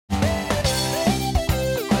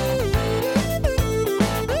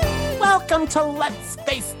Welcome to Let's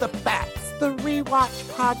Face the Facts, the rewatch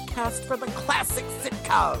podcast for the classic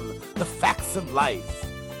sitcom, The Facts of Life.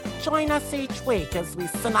 Join us each week as we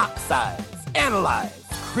synopsize, analyze,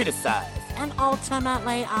 criticize, and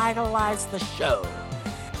ultimately idolize the show.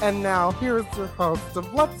 And now, here's your host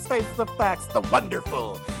of Let's Face the Facts, the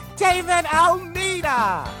wonderful David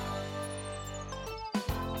Almeida.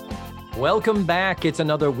 Welcome back. It's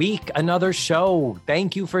another week, another show.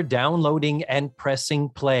 Thank you for downloading and pressing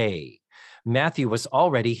play. Matthew was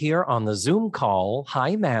already here on the Zoom call.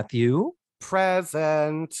 Hi, Matthew.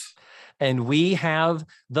 Present. And we have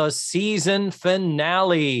the season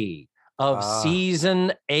finale of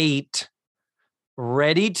season 8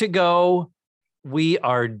 ready to go. We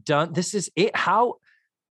are done. This is it. How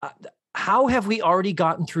have we already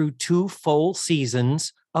gotten through 2 full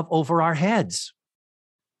seasons of Over Our Heads?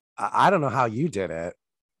 I don't know how you did it.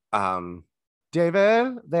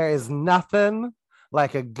 David, there is nothing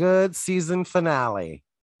like a good season finale.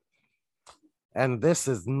 And this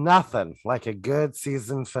is nothing like a good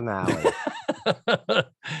season finale.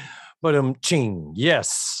 But ching,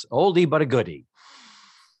 yes, oldie but a goodie.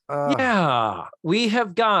 Yeah, we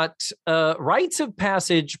have got Rites of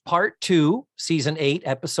Passage Part 2, Season 8,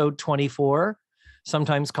 Episode 24,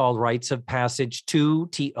 sometimes called Rites of Passage 2,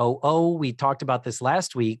 TOO. We talked about this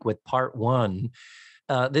last week with Part 1.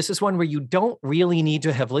 This is one where you don't really need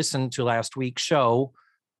to have listened to last week's show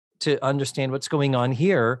to understand what's going on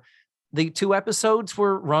here. The 2 episodes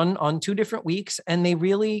were run on 2 different weeks, and they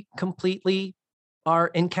really completely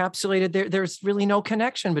are encapsulated. There's really no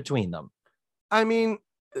connection between them. I mean,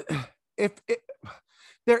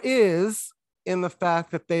 there is in the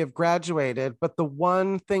fact that they have graduated, but the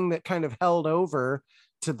one thing that kind of held over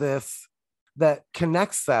to this that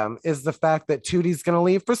connects them is the fact that Tootie's going to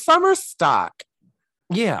leave for summer stock.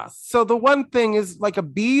 Yeah. So the one thing is like a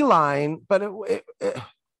beeline, but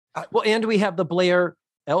well, and we have the Blair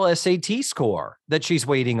LSAT score that she's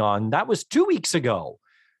waiting on. That was 2 weeks ago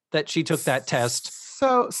that she took that test.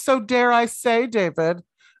 So dare I say, David,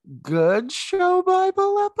 good show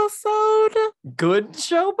Bible episode? Good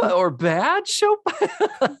show or bad show?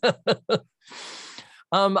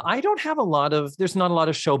 I don't have there's not a lot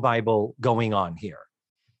of show Bible going on here.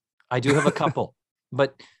 I do have a couple,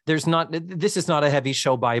 but this is not a heavy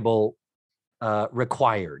show Bible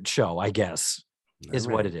required show, I guess, is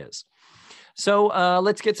what it is. So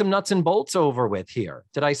let's get some nuts and bolts over with here.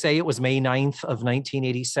 Did I say it was May 9th of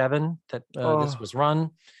 1987 that this was run?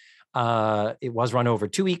 It was run over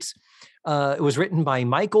 2 weeks. It was written by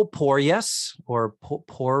Michael Poryes, or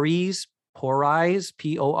Poryes, Poryes.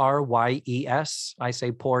 I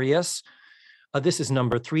say Poryes. This is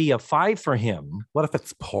number 3 of 5 for him. What if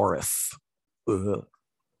it's porous?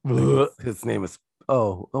 His name is,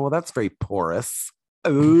 well, that's very porous.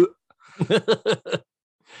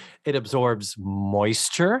 It absorbs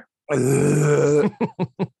moisture.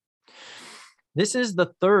 This is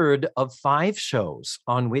the 3rd of 5 shows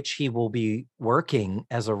on which he will be working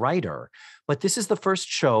as a writer, but this is the first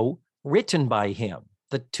show written by him.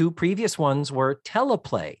 The 2 previous ones were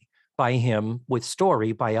teleplay by him with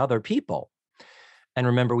story by other people. And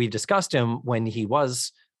remember, we discussed him when he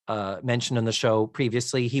was mentioned in the show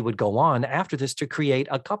previously. He would go on after this to create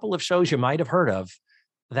a couple of shows you might have heard of.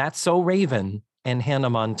 That's So Raven and Hannah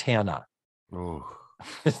Montana. Oh.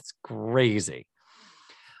 It's crazy.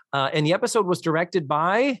 And the episode was directed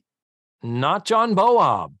by not John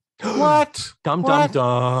Boab. What?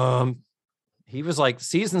 Dum. He was like,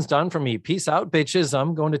 season's done for me. Peace out, bitches.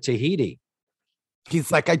 I'm going to Tahiti.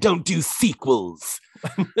 He's like, I don't do sequels.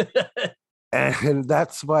 And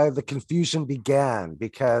that's why the confusion began,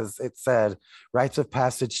 because it said Rites of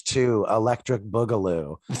Passage 2, Electric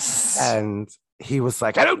Boogaloo. And he was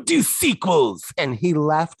like, I don't do sequels. And he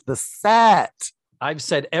left the set. I've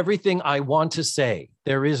said everything I want to say.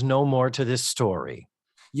 There is no more to this story.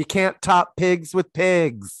 You can't top pigs with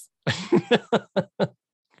pigs.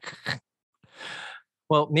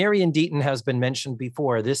 Well, Marion Deaton has been mentioned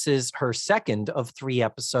before. This is her 2nd of 3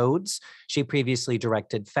 episodes. She previously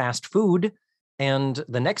directed Fast Food, and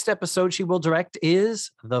the next episode she will direct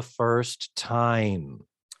is The First Time.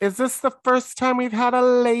 Is this the first time we've had a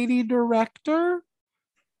lady director?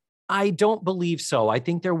 I don't believe so. I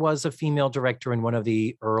think there was a female director in one of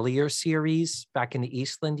the earlier series back in the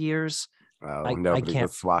Eastland years. Oh, nobody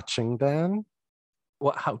was watching then?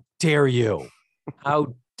 Well, how dare you?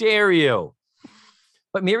 How dare you?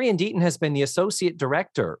 But Marion Deaton has been the associate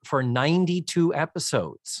director for 92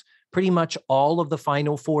 episodes. Pretty much all of the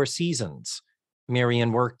final 4 seasons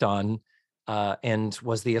Marion worked on and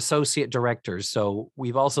was the associate director. So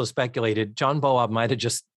we've also speculated John Boab might have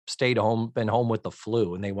just been home with the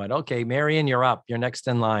flu. And they went, okay, Marion, you're up. You're next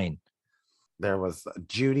in line. There was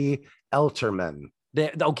Judy Elterman.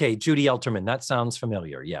 Okay, Judy Elterman. That sounds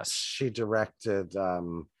familiar. Yes. She directed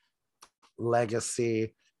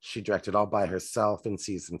Legacy. She directed All by Herself in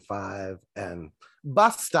season 5 and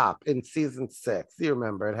Bus Stop in season 6. You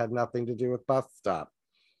remember, it had nothing to do with Bus Stop.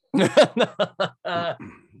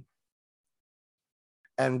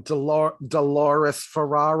 And Dolores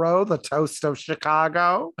Ferraro, The Toast of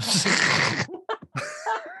Chicago.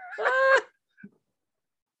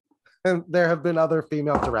 And there have been other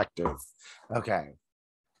female directors. Okay.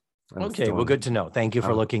 Okay, well, good to know. Thank you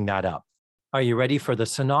for looking that up. Are you ready for the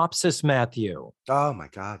synopsis, Matthew? Oh my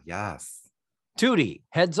God, yes. Tootie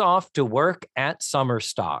heads off to work at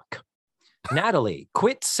Summerstock. Natalie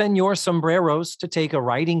quits Senor Sombreros to take a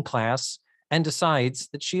writing class and decides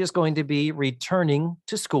that she is going to be returning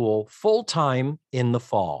to school full-time in the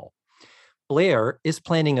fall. Blair is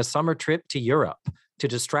planning a summer trip to Europe to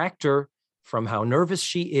distract her from how nervous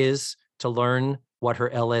she is to learn what her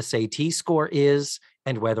LSAT score is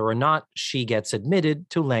and whether or not she gets admitted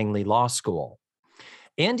to Langley Law School.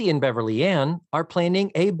 Andy and Beverly Ann are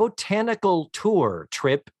planning a botanical tour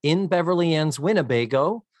trip in Beverly Ann's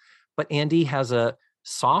Winnebago, but Andy has a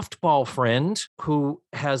softball friend who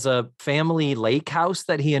has a family lake house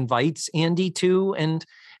that he invites Andy to, and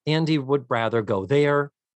Andy would rather go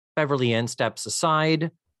there. Beverly Ann steps aside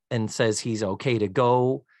and says he's okay to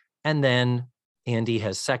go, and then Andy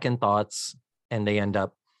has second thoughts, and they end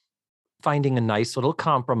up finding a nice little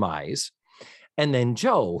compromise. And then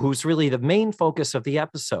Joe, who's really the main focus of the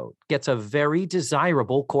episode, gets a very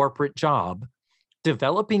desirable corporate job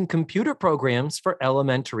developing computer programs for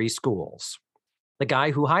elementary schools. The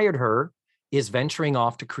guy who hired her is venturing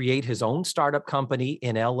off to create his own startup company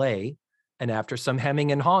in LA. And after some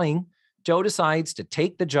hemming and hawing, Joe decides to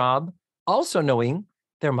take the job, also knowing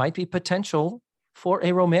there might be potential for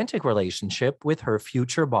a romantic relationship with her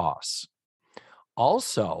future boss.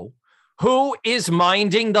 Also, who is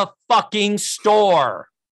minding the fucking store?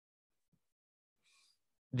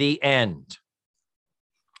 The end.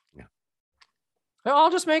 Yeah. They're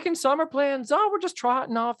all just making summer plans. Oh, we're just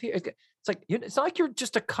trotting off here. It's not like you're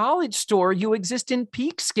just a college store. You exist in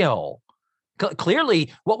Peekskill.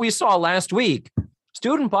 Clearly, what we saw last week,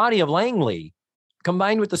 student body of Langley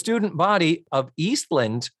combined with the student body of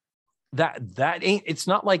Eastland, that ain't, it's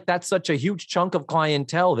not like that's such a huge chunk of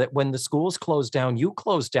clientele that when the schools close down, you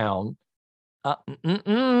close down.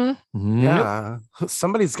 Yeah,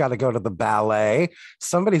 somebody's got to go to the ballet.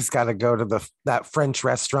 Somebody's got to go to that French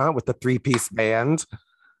restaurant with the 3-piece band.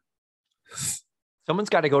 Someone's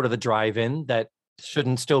got to go to the drive-in that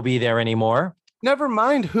shouldn't still be there anymore. Never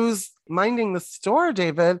mind who's minding the store,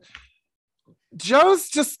 David. Joe's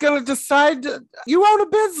just going to decide you own a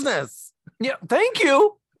business. Yeah, thank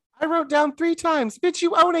you. I wrote down 3 times. Bitch,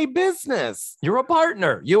 you own a business. You're a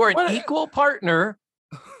partner. You are an equal partner.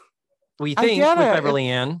 We think with Beverly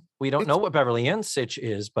Ann. We don't know what Beverly Ann's sitch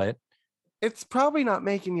is, but it's probably not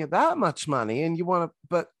making you that much money. And you want to,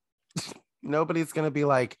 but nobody's going to be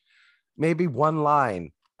like, maybe one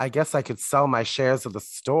line. I guess I could sell my shares of the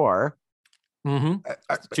store.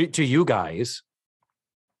 To you guys.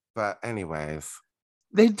 But anyways,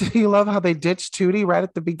 do you love how they ditched Tootie right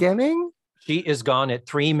at the beginning? She is gone at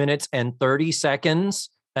 3 minutes and 30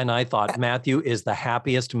 seconds. And I thought Matthew is the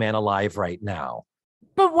happiest man alive right now.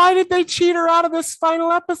 But why did they cheat her out of this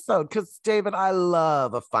final episode? Because, David, I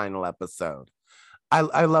love a final episode.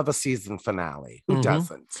 I love a season finale. Who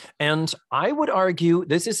doesn't? And I would argue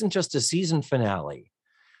this isn't just a season finale.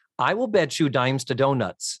 I will bet you dimes to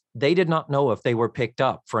donuts. They did not know if they were picked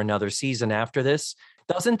up for another season after this.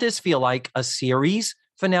 Doesn't this feel like a series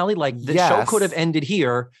finale? Like the show could have ended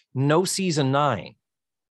here, no season 9.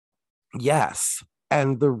 Yes.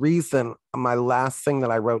 And the reason, my last thing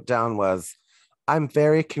that I wrote down was, I'm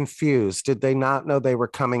very confused. Did they not know they were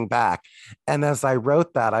coming back? And as I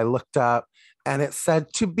wrote that, I looked up and it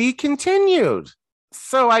said to be continued.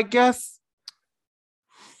 So I guess.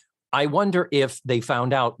 I wonder if they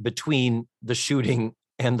found out between the shooting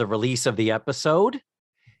and the release of the episode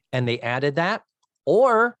and they added that.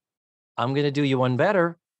 Or I'm going to do you one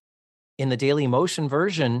better. In the Daily Motion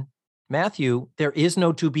version, Matthew, there is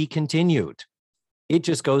no to be continued. It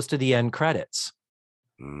just goes to the end credits.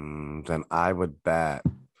 Then I would bet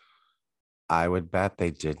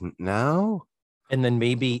they didn't know. And then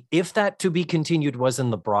maybe if that to be continued was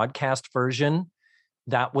in the broadcast version,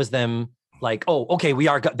 that was them like, oh, okay,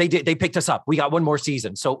 they picked us up. We got one more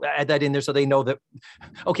season. So add that in there so they know that,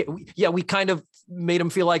 okay, we kind of made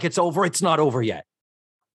them feel like it's over. It's not over yet.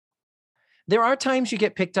 There are times you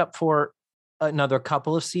get picked up for another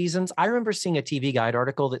couple of seasons. I remember seeing a TV Guide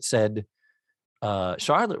article that said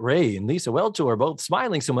Charlotte Rae and Lisa Welch are both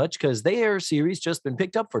smiling so much because their series just been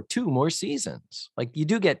picked up for 2 more seasons. Like, you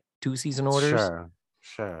do get 2 season orders.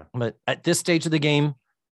 Sure. But at this stage of the game,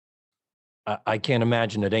 I can't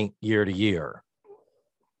imagine it ain't year to year.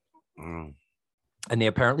 And they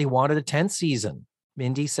apparently wanted a 10th season.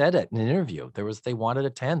 Mindy said it in an interview. They wanted a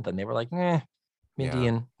 10th, and they were like, Mindy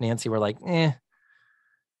and Nancy were like,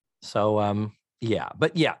 So,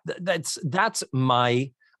 but that's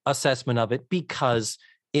my assessment of it, because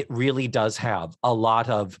it really does have a lot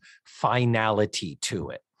of finality to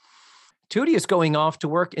it. Tootie is going off to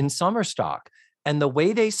work in summer stock, and the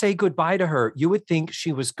way they say goodbye to her, you would think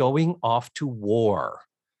she was going off to war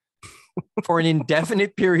for an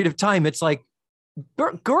indefinite period of time. It's like,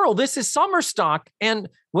 girl, this is summer stock. And,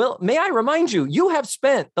 well, may I remind you, you have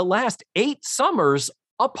spent the last 8 summers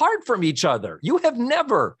apart from each other. You have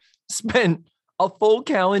never spent a full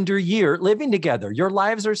calendar year living together. Your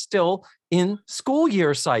lives are still in school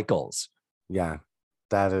year cycles. Yeah,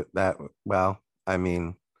 well, I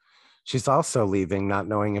mean, she's also leaving not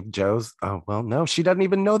knowing if Joe's, no, she doesn't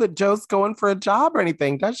even know that Joe's going for a job or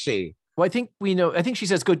anything, does she? Well, I think she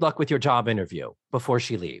says good luck with your job interview before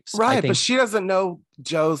she leaves. Right, but she doesn't know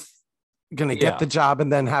Joe's going to get the job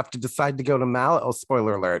and then have to decide to go to Malibu. Oh,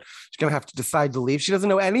 spoiler alert. She's going to have to decide to leave. She doesn't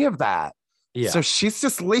know any of that. Yeah. So she's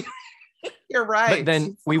just leaving. You're right. But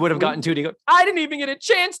then we would have gotten to go, I didn't even get a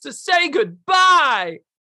chance to say goodbye.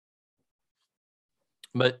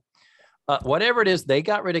 But whatever it is, they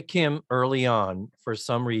got rid of Kim early on for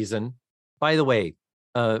some reason. By the way,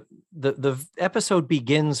 the episode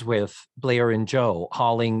begins with Blair and Joe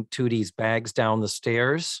hauling Tootie's bags down the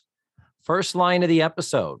stairs. First line of the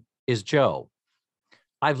episode is Joe.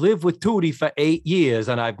 I've lived with Tootie for 8 years,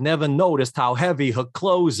 and I've never noticed how heavy her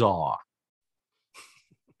clothes are.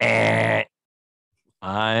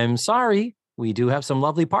 I'm sorry. We do have some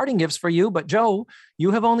lovely parting gifts for you, but Joe,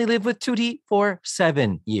 you have only lived with Tootie for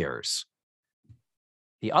 7 years.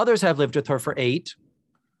 The others have lived with her for 8.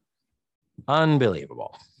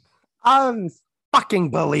 Unbelievable. Unfucking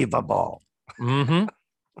believable. Mm-hmm.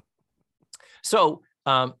 So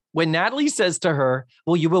when Natalie says to her,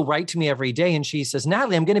 well, you will write to me every day. And she says,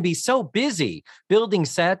 Natalie, I'm going to be so busy building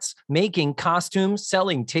sets, making costumes,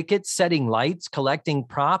 selling tickets, setting lights, collecting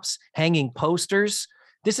props, hanging posters.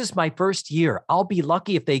 This is my first year. I'll be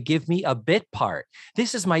lucky if they give me a bit part.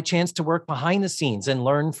 This is my chance to work behind the scenes and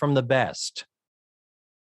learn from the best.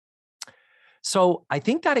 So I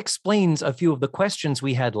think that explains a few of the questions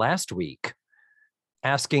we had last week,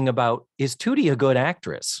 asking about, is Tootie a good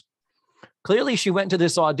actress? Clearly, she went to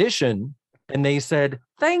this audition and they said,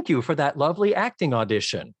 thank you for that lovely acting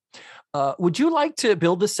audition. Would you like to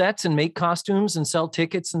build the sets and make costumes and sell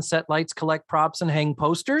tickets and set lights, collect props and hang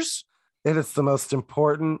posters? It is the most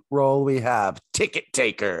important role we have, ticket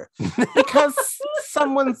taker, because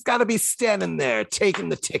someone's got to be standing there taking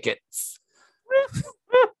the tickets.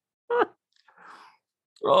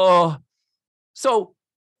 Oh, so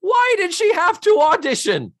why did she have to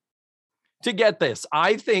audition to get this?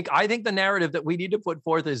 I think the narrative that we need to put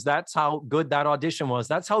forth is that's how good that audition was.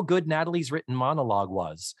 That's how good Natalie's written monologue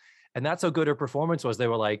was. And that's how good her performance was. They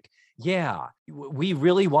were like, yeah, we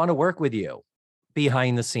really want to work with you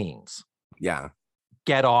behind the scenes. Yeah.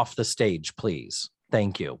 Get off the stage, please.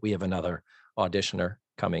 Thank you. We have another auditioner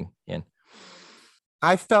coming in.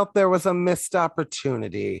 I felt there was a missed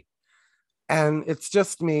opportunity. And it's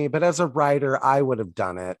just me, but as a writer, I would have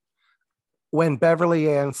done it. When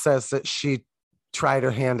Beverly Ann says that she tried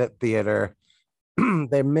her hand at theater,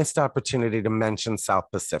 they missed opportunity to mention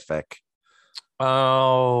South Pacific.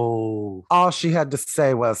 Oh. All she had to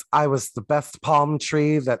say was, I was the best palm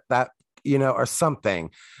tree that, or something.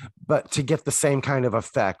 But to get the same kind of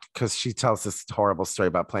effect, because she tells this horrible story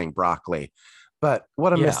about playing broccoli. But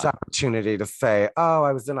what a missed opportunity to say, oh,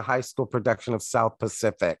 I was in a high school production of South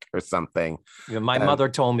Pacific or something. My mother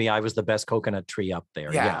told me I was the best coconut tree up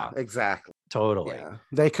there. Yeah. Exactly. Totally. Yeah.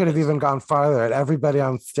 They could have even gone farther. And everybody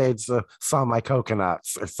on stage saw my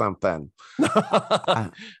coconuts or something.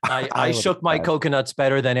 I shook my coconuts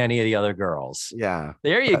better than any of the other girls. Yeah.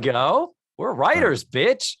 There you go. We're writers,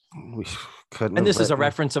 bitch. We couldn't. And this is a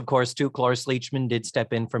reference, of course, to Cloris Leachman did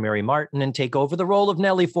step in for Mary Martin and take over the role of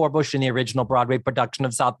Nellie Forbush in the original Broadway production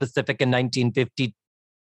of South Pacific in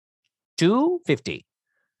 1952? 50?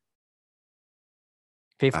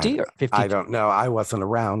 50 or 50? I don't know. I wasn't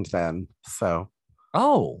around then, so.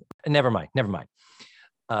 Oh, never mind.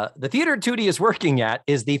 The theater Tootie is working at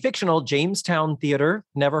is the fictional Jamestown Theater.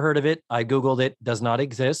 Never heard of it. I Googled it. Does not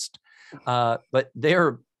exist. But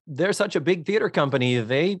they're such a big theater company.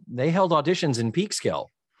 They held auditions in Peekskill.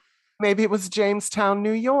 Maybe it was Jamestown,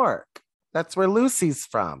 New York. That's where Lucy's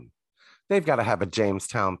from. they've got to have a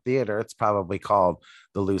Jamestown theater. It's probably called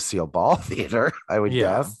the Lucille Ball Theater, I would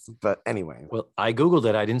guess. But anyway. Well, I Googled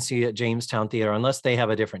it. I didn't see a Jamestown Theater unless they have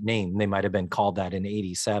a different name. They might have been called that in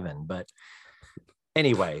 87. But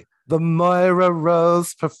anyway. The Moira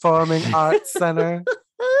Rose Performing Arts Center.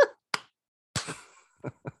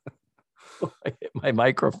 I hit my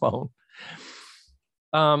microphone.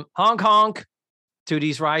 Honk honk.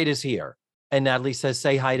 Tootie's ride is here. And Natalie says,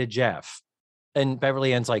 say hi to Jeff. And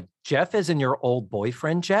Beverly Ann's like, Jeff isn't your old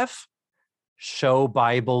boyfriend, Jeff? Show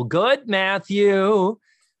Bible good, Matthew.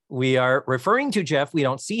 We are referring to Jeff. We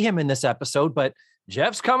don't see him in this episode, but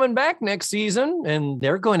Jeff's coming back next season and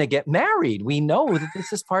they're going to get married. We know that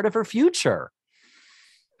this is part of her future.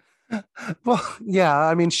 Well, yeah,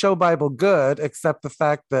 I mean, show Bible good, except the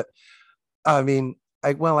fact that, I mean,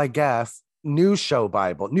 I guess, new show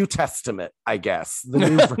Bible, New Testament, I guess.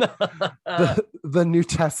 The New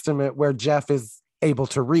Testament where Jeff is able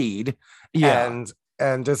to read and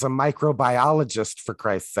is a microbiologist, for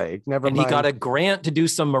Christ's sake. Never mind. He got a grant to do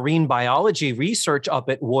some marine biology research up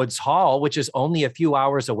at Woods Hall, which is only a few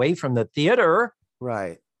hours away from the theater.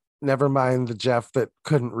 Right. Never mind the Jeff that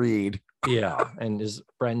couldn't read. Yeah. And his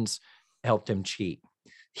friends helped him cheat.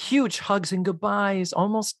 Huge hugs and goodbyes,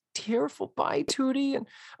 almost tearful. Bye, Tootie.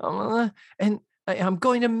 And I'm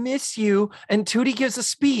going to miss you. And Tootie gives a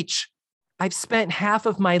speech. I've spent half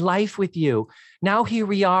of my life with you. Now here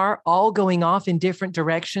we are, all going off in different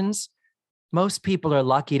directions. Most people are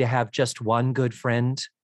lucky to have just one good friend.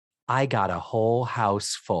 I got a whole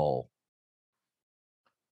house full.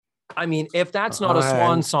 I mean, if that's not a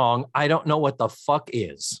swan song, I don't know what the fuck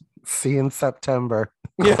is. See you in September.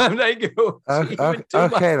 Yeah, thank you.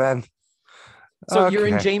 Okay, then. So you're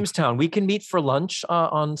in Jamestown. We can meet for lunch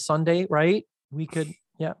on Sunday, right? We could,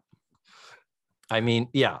 yeah. I mean,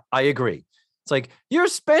 yeah, I agree. It's like, you're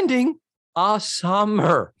spending a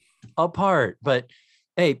summer apart. But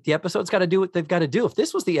hey, the episode's got to do what they've got to do. If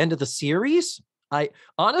this was the end of the series, I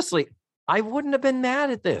wouldn't have been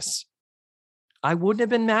mad at this. I wouldn't have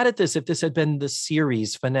been mad at this if this had been the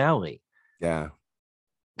series finale. Yeah.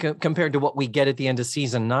 Compared to what we get at the end of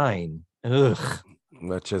season 9. Ugh.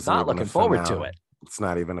 Which is not looking forward to it. It's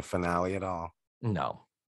not even a finale at all. No.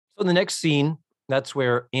 So the next scene, that's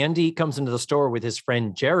where Andy comes into the store with his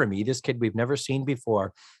friend Jeremy, this kid we've never seen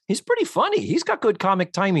before. He's pretty funny. He's got good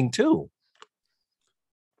comic timing too.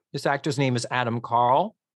 This actor's name is Adam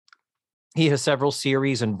Carl. He has several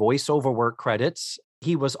series and voiceover work credits.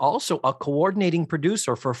 He was also a coordinating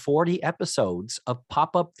producer for 40 episodes of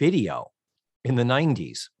pop-up video in the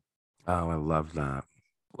 90s. Oh, I love that.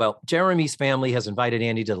 Well, Jeremy's family has invited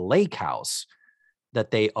Andy to the lake house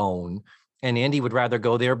that they own. And Andy would rather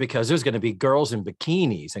go there because there's going to be girls in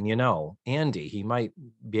bikinis. And, you know, Andy, he might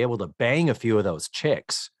be able to bang a few of those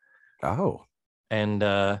chicks. Oh. And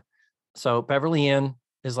so Beverly Ann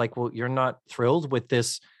is like, well, you're not thrilled with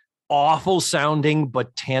this awful sounding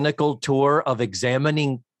botanical tour of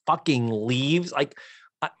examining fucking leaves? Like,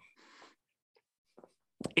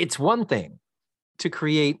 it's one thing to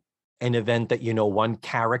create an event that, you know, one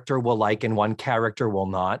character will like and one character will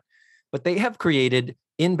not. But they have created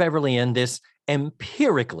in Beverly Ann this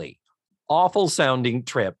empirically awful sounding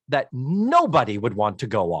trip that nobody would want to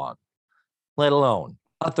go on, let alone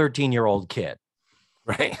a 13-year-old kid.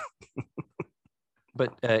 Right.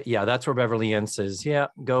 But yeah, that's where Beverly Ann says, yeah,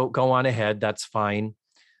 go on ahead. That's fine.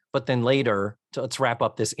 But then later, let's wrap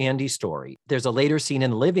up this Andy story. There's a later scene in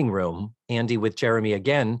the living room, Andy with Jeremy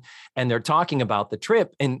again, and they're talking about the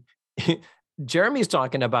trip. And Jeremy's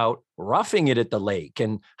talking about roughing it at the lake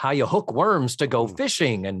and how you hook worms to go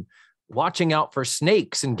fishing and watching out for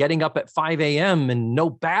snakes and getting up at 5 a.m. and no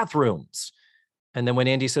bathrooms. And then when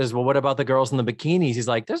Andy says, well, what about the girls in the bikinis? He's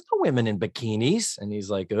like, there's no women in bikinis. And he's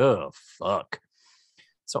like, oh, fuck.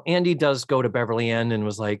 So Andy does go to Beverly Ann and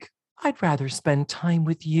was like, I'd rather spend time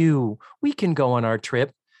with you. We can go on our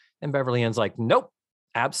trip. And Beverly Ann's like, nope,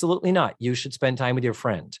 absolutely not. You should spend time with your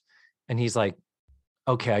friend. And he's like,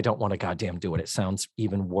 okay, I don't want to goddamn do it. It sounds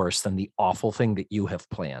even worse than the awful thing that you have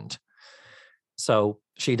planned. So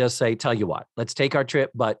she does say, tell you what, let's take our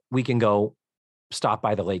trip, but we can go stop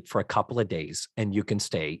by the lake for a couple of days and you can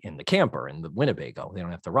stay in the camper in the Winnebago. They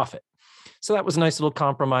don't have to rough it. So that was a nice little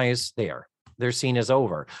compromise there. Their scene is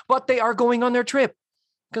over, but they are going on their trip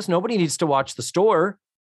because nobody needs to watch the store.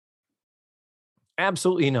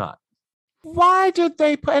 Absolutely not. Why did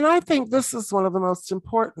they put, and I think this is one of the most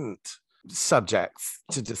important subjects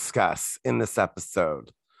to discuss in this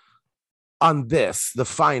episode on this, the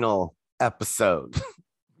final episode.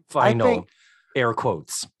 Final air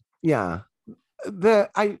quotes. Yeah.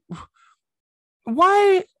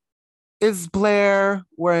 Why is Blair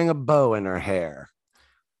wearing a bow in her hair?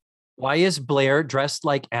 Why is Blair dressed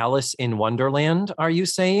like Alice in Wonderland, are you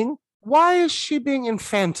saying? Why is she being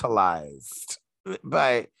infantilized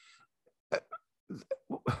by...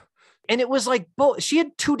 And it was like, she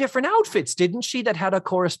had two different outfits, didn't she, that had a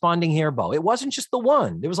corresponding hair bow? It wasn't just the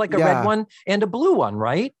one. There was like a red one and a blue one,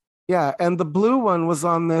 right? Yeah, and the blue one was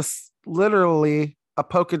on this literally a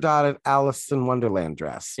polka dotted Alice in Wonderland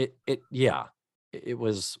dress. It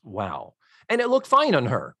was wow. And it looked fine on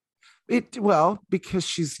her. Because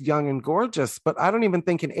she's young and gorgeous, but I don't even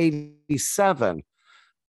think in 87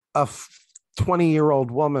 a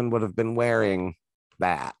 20-year-old woman would have been wearing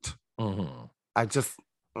that. Mm-hmm. I just...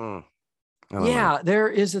 there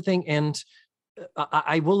is a thing, and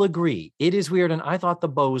I will agree. It is weird, and I thought the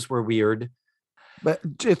bows were weird. But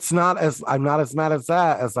I'm not as mad as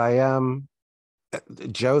that as I am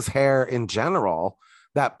Joe's hair in general.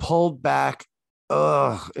 That pulled back,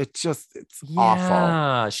 it's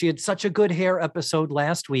awful. She had such a good hair episode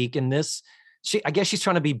last week, and this, I guess she's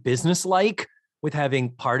trying to be businesslike with having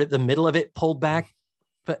part of the middle of it pulled back.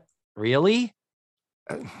 But really?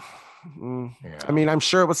 I mean, I'm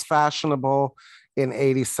sure it was fashionable in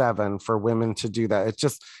 87 for women to do that.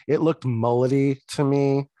 It looked mullety to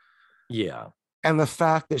me. Yeah. And the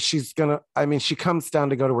fact that she comes down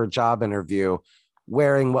to go to her job interview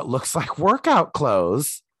wearing what looks like workout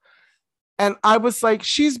clothes. And I was like,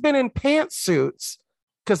 she's been in pantsuits,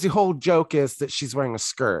 because the whole joke is that she's wearing a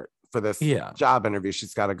skirt for this job interview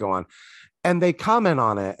she's got to go on. And they comment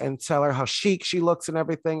on it and tell her how chic she looks and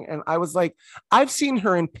everything. And I was like, I've seen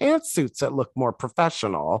her in pantsuits that look more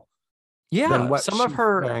professional. Yeah, some of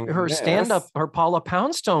her stand-up, her Paula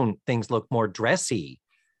Poundstone things look more dressy.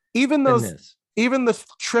 Even the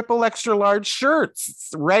triple extra large shirts,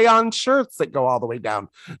 rayon shirts that go all the way down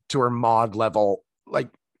to her mod level. Like,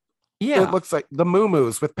 it looks like the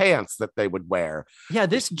muumuus with pants that they would wear. Yeah,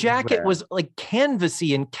 this jacket was like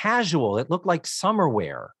canvasy and casual. It looked like summer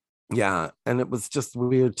wear. Yeah, and it was just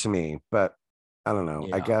weird to me, but I don't know.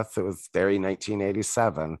 Yeah. I guess it was very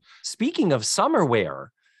 1987. Speaking of summer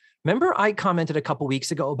wear, remember I commented a couple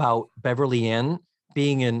weeks ago about Beverly Ann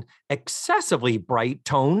being in excessively bright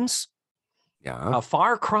tones? Yeah. A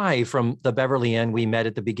far cry from the Beverly Ann we met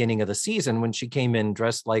at the beginning of the season when she came in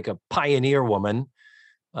dressed like a pioneer woman,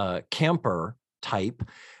 camper type.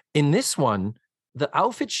 In this one, the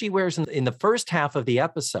outfit she wears in the first half of the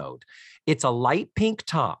episode, it's a light pink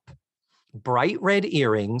top, bright red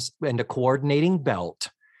earrings, and a coordinating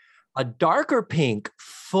belt, a darker pink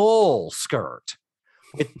full skirt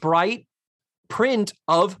with bright print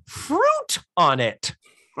of fruit on it.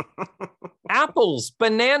 Apples,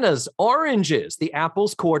 bananas, oranges. The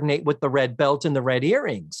apples coordinate with the red belt and the red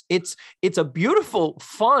earrings. It's a beautiful,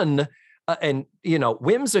 fun, and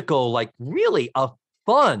whimsical, like really a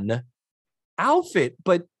fun outfit,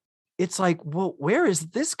 but it's like, well, where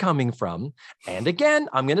is this coming from? And again,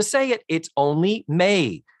 I'm going to say it. It's only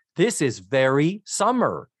May. This is very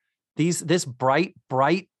summer. This bright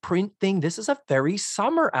print thing. This is a very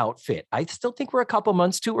summer outfit. I still think we're a couple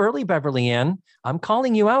months too early, Beverly Ann. I'm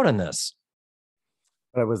calling you out on this.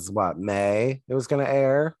 But it was what, May? It was going to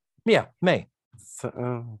air? Yeah, May.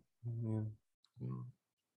 So,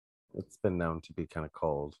 it's been known to be kind of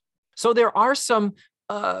cold. So there are some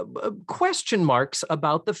question marks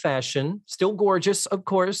about the fashion. Still gorgeous, of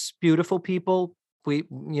course. Beautiful people. We,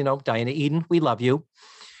 Diana Eden, we love you.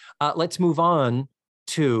 Let's move on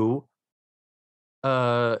to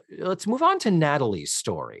Natalie's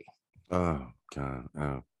story. Oh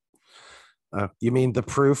God. Oh. You mean the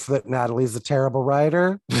proof that Natalie's a terrible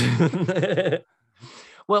writer?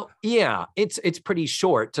 Well, yeah, it's pretty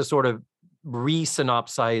short to sort of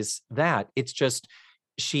re-synopsize that. It's just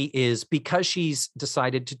because she's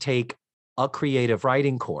decided to take a creative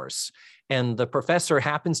writing course, and the professor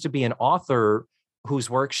happens to be an author whose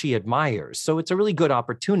work she admires. So it's a really good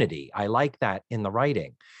opportunity. I like that in the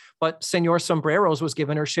writing. But Senor Sombreros was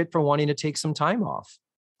giving her shit for wanting to take some time off.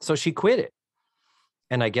 So she quit it.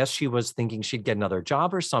 And I guess she was thinking she'd get another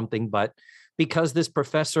job or something, but because this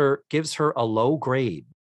professor gives her a low grade,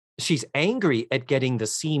 she's angry at getting the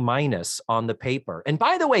C- on the paper. And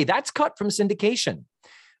by the way, that's cut from syndication.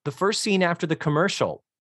 The first scene after the commercial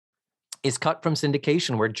is cut from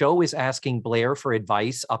syndication, where Joe is asking Blair for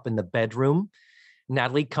advice up in the bedroom.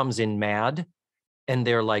 Natalie comes in mad, and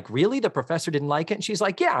they're like, really? The professor didn't like it? And she's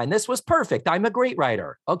like, yeah, and this was perfect. I'm a great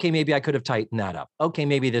writer. Okay, maybe I could have tightened that up. Okay,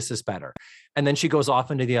 maybe this is better. And then she goes off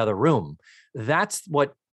into the other room. That's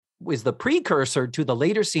what is the precursor to the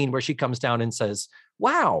later scene where she comes down and says,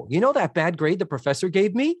 wow, that bad grade the professor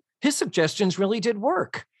gave me? His suggestions really did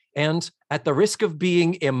work. And at the risk of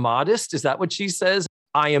being immodest, is that what she says?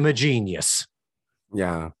 I am a genius.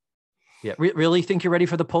 Yeah. Yeah. Really think you're ready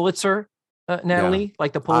for the Pulitzer, Natalie? Yeah.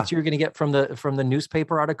 Like the Pulitzer you're going to get from the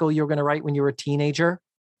newspaper article you were going to write when you were a teenager?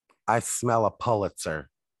 I smell a Pulitzer.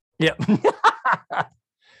 Yeah.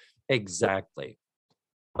 Exactly.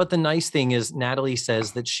 But the nice thing is Natalie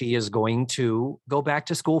says that she is going to go back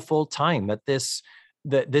to school full time, that this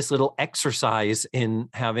little exercise in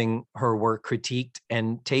having her work critiqued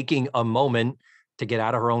and taking a moment to get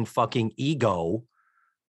out of her own fucking ego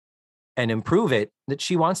and improve it, that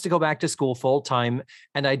she wants to go back to school full time.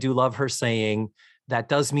 And I do love her saying that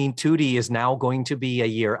does mean Tootie is now going to be a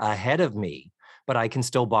year ahead of me, but I can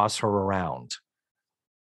still boss her around.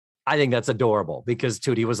 I think that's adorable because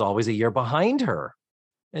Tootie was always a year behind her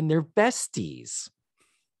and they're besties.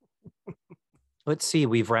 Let's see.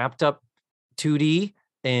 We've wrapped up Tootie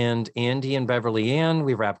and Andy and Beverly Ann.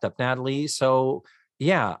 We've wrapped up Natalie. So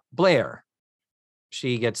yeah, Blair,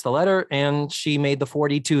 she gets the letter and she made the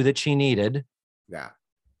 42 that she needed. Yeah.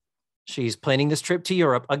 She's planning this trip to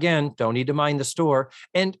Europe. Again, don't need to mind the store.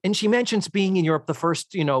 And she mentions being in Europe the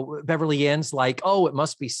first, Beverly Ann's like, oh, it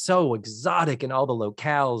must be so exotic and all the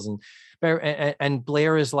locales. And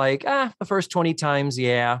Blair is like, the first 20 times.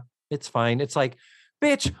 Yeah, it's fine. It's like,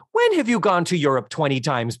 bitch, when have you gone to Europe 20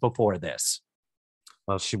 times before this?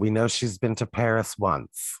 Well, we know she's been to Paris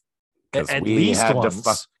once. At least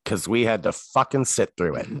once. Because we had to fucking sit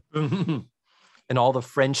through it. And all the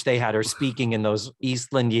French they had her speaking in those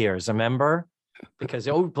Eastland years, remember? Because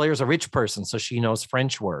Blair's a rich person, so she knows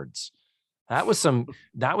French words. That was some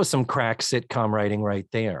crack sitcom writing right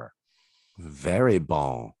there. Very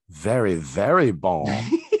bon. Very, very bon.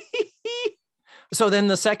 So then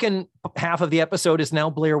the second half of the episode is now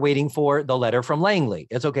Blair waiting for the letter from Langley.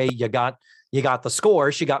 It's okay. You got the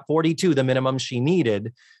score. She got 42, the minimum she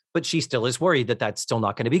needed. But she still is worried that that's still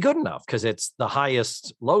not going to be good enough because it's the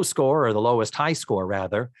highest low score or the lowest high score,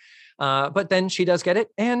 rather. But then she does get it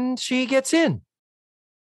and she gets in.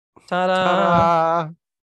 Ta-da!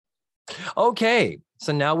 Okay,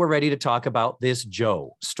 so now we're ready to talk about this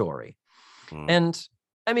Joe story. And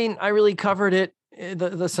I mean, I really covered it.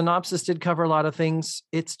 The synopsis did cover a lot of things.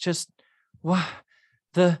 It's just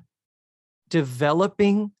the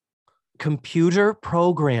developing computer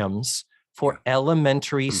programs for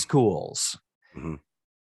elementary schools. Mm-hmm.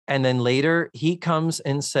 And then later he comes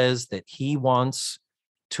and says that he wants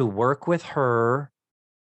to work with her.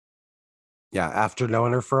 Yeah, after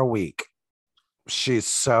knowing her for a week. She's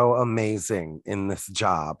so amazing in this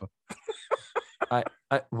job.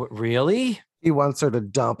 Really? He wants her to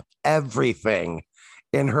dump everything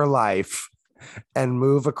in her life and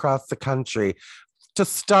move across the country to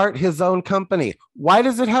start his own company. Why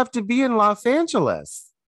does it have to be in Los Angeles?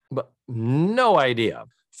 But no idea.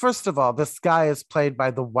 First of all, this guy is played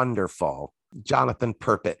by the wonderful Jonathan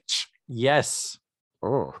Perpich. Yes.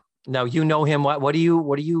 Oh. Now you know him. What do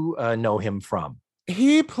you know him from?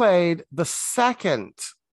 He played the second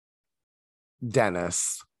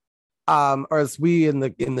Dennis, or as we in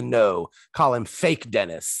the know call him, Fake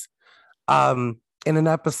Dennis, in an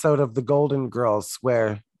episode of The Golden Girls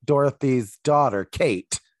where Dorothy's daughter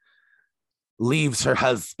Kate leaves her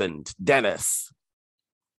husband Dennis.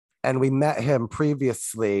 And we met him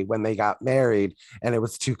previously when they got married, and it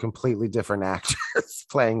was two completely different actors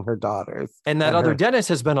playing her daughters. And that other Dennis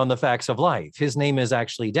has been on The Facts of Life. His name is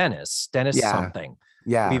actually Dennis something.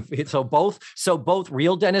 Yeah. So both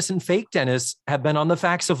real Dennis and fake Dennis have been on The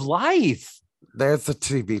Facts of Life. There's the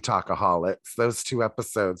TV Talkaholics. Those two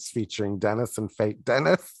episodes featuring Dennis and fake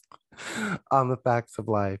Dennis on The Facts of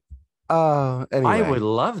Life. Oh, anyway. I would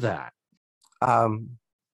love that.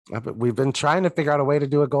 But we've been trying to figure out a way to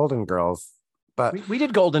do a Golden Girls, but we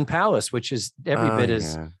did Golden Palace, which is every bit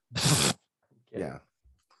as yeah.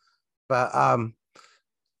 But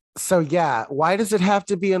so yeah, why does it have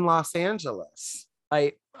to be in Los Angeles?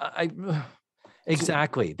 I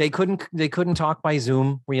exactly. They couldn't talk by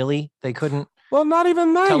Zoom, really. They couldn't. Well, not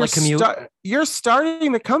even that. Telecommute. You're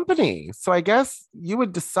starting the company, so I guess you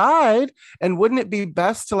would decide. And wouldn't it be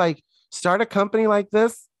best to start a company like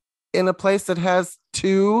this in a place that has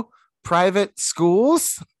two private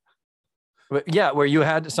schools? Yeah, where you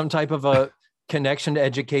had some type of a connection to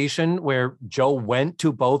education where Joe went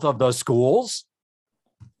to both of those schools.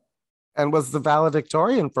 And was the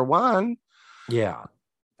valedictorian for one. Yeah.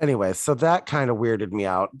 Anyway, so that kind of weirded me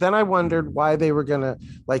out. Then I wondered why they were going to,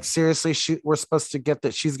 seriously, we're supposed to get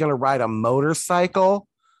that she's going to ride a motorcycle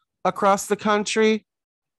across the country.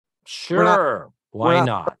 Sure. Why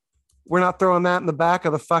not? We're not throwing that in the back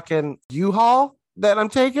of the fucking U-Haul that I'm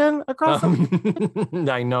taking across.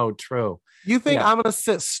 I know, true. You think I'm going to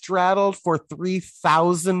sit straddled for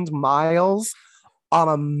 3,000 miles on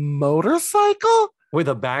a motorcycle? with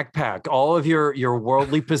a backpack, all of your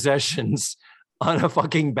worldly possessions on a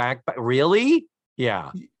fucking backpack. Really?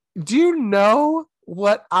 Yeah. Do you know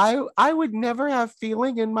what I would never have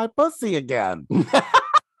feeling in my pussy again?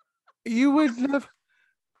 You would never.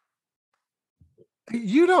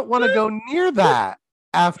 You don't want to go near that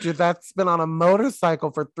after that's been on a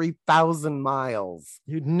motorcycle for 3,000 miles.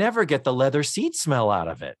 You'd never get the leather seat smell out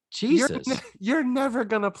of it. Jesus. You're never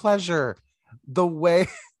going to pleasure the way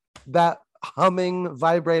that humming,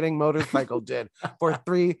 vibrating motorcycle did for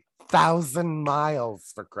 3,000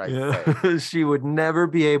 miles, for Christ's sake. She would never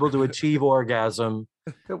be able to achieve orgasm.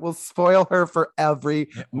 It will spoil her for every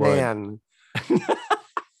man.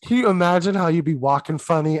 Can you imagine how you'd be walking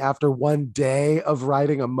funny after one day of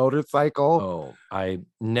riding a motorcycle? Oh, I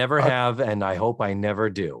never have, and I hope I never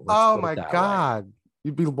do. Oh my God. Way.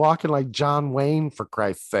 You'd be walking like John Wayne, for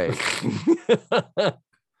Christ's sake.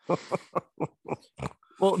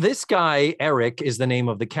 Well, this guy, Eric, is the name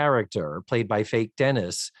of the character, played by Fake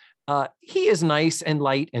Dennis. He is nice and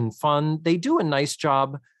light and fun. They do a nice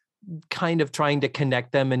job kind of trying to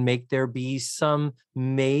connect them and make there be some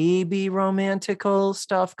maybe romantical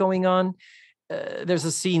stuff going on. There's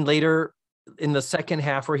a scene later in the second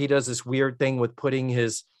half where he does this weird thing with putting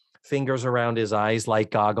his fingers around his eyes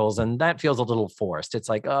like goggles, and that feels a little forced. It's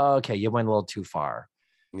like, oh, okay, you went a little too far.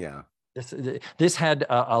 Yeah. This had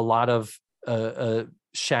a lot of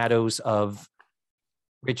shadows of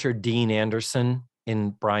Richard Dean Anderson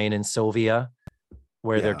in Brian and Sylvia,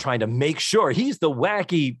 where they're trying to make sure he's the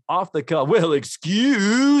wacky off the cuff. Well,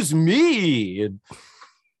 excuse me.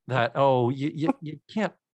 That, you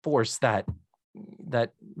can't force that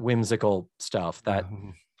whimsical stuff. That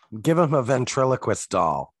give him a ventriloquist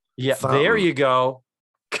doll. Yeah, there you go.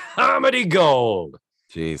 Comedy gold.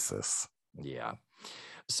 Jesus. Yeah.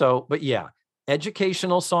 So, but yeah,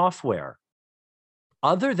 educational software.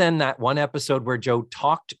 Other than that one episode where Joe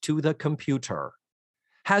talked to the computer,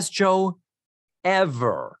 has Joe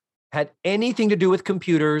ever had anything to do with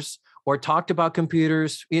computers or talked about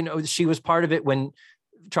computers? You know, she was part of it when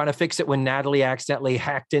trying to fix it when Natalie accidentally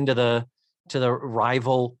hacked into the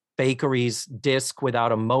rival bakery's disk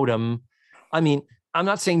without a modem. I mean, I'm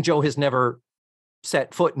not saying Joe has never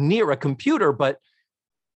set foot near a computer, but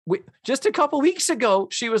just a couple weeks ago,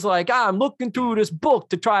 she was like, I'm looking through this book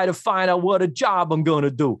to try to find out what a job I'm going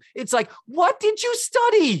to do. It's like, what did you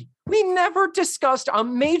study? We never discussed a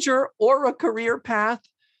major or a career path.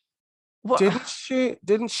 What?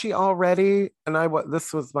 Didn't she already? And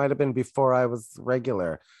might have been before I was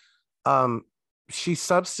regular. She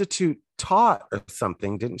substitute taught or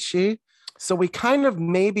something, didn't she? So we kind of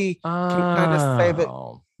maybe can kind of say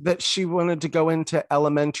that she wanted to go into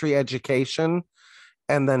elementary education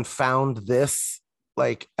and then found this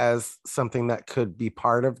like as something that could be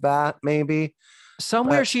part of that, maybe.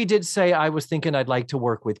 Somewhere she did say, I was thinking I'd like to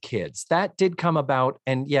work with kids. That did come about.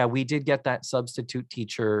 And yeah, we did get that substitute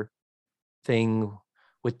teacher thing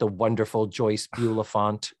with the wonderful Joyce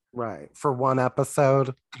Bulifant. Right. For one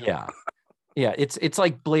episode. Yeah. Yeah. It's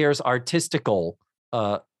like Blair's artistical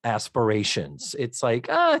aspirations. It's like,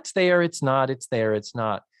 it's there, it's not, it's there, it's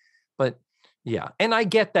not. But yeah. And I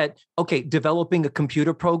get that. Okay. Developing a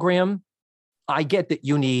computer program. I get that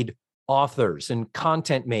you need authors and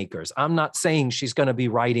content makers. I'm not saying she's going to be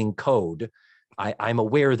writing code. I'm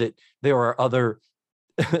aware that there are other,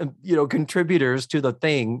 contributors to the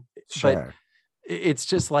thing, sure. But it's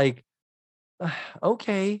just like,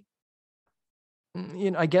 okay.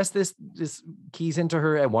 I guess this keys into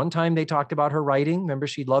her. At one time they talked about her writing. Remember,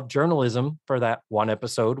 she loved journalism for that one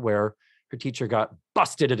episode where her teacher got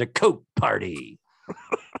busted at a Coke party.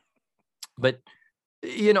 But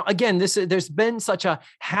again, there's been such a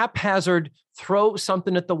haphazard throw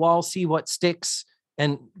something at the wall, see what sticks,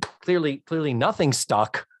 and clearly nothing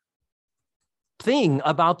stuck thing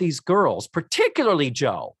about these girls, particularly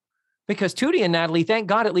Joe, because Tootie and Natalie, thank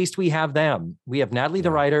God, at least we have them. We have Natalie, the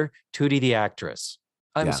writer, Tootie, the actress.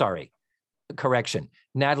 I'm sorry. Correction.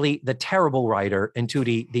 Natalie, the terrible writer, and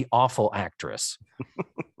Tootie, the awful actress.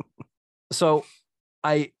 So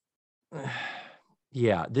this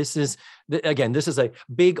is a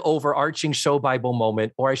big overarching show Bible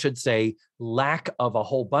moment, or I should say lack of a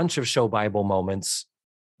whole bunch of show Bible moments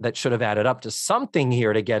that should have added up to something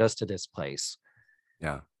here to get us to this place.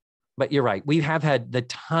 Yeah. But you're right. We have had the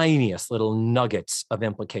tiniest little nuggets of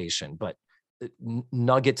implication, but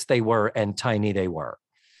nuggets they were and tiny they were.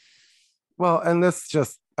 Well, and this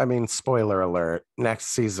spoiler alert, next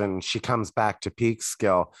season, she comes back to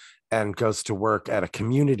Peekskill and goes to work at a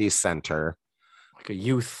community center. Like a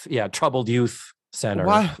youth, troubled youth center.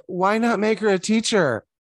 Why not make her a teacher?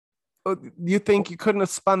 You think you couldn't have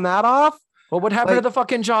spun that off? Well, what happened to the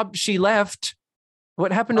fucking job she left?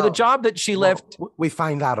 What happened to the job that she left? We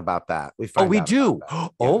find out about that. We do. Yeah.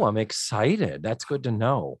 Oh, I'm excited. That's good to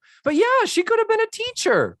know. But yeah, she could have been a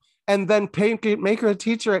teacher. And then make her a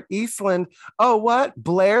teacher at Eastland. Oh, what?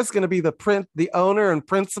 Blair's going to be the owner and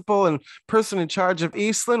principal and person in charge of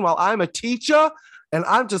Eastland while I'm a teacher and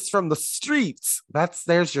I'm just from the streets.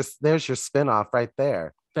 There's your spinoff right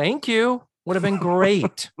there. Thank you. Would have been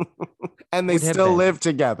great. And they still live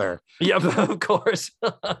together. Yep, of course.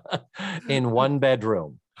 In one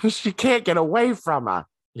bedroom. She can't get away from her.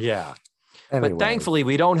 Yeah. Anyways. But thankfully,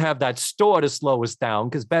 we don't have that store to slow us down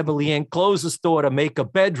because Beverly Ann closed the store to make a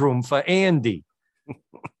bedroom for Andy.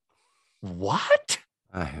 What?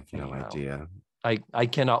 I have no idea. I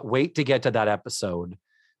cannot wait to get to that episode.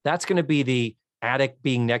 That's going to be the attic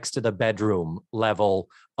being next to the bedroom level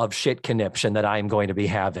of shit conniption that I'm going to be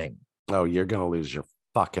having. Oh, you're going to lose your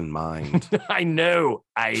fucking mind. I know.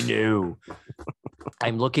 I'm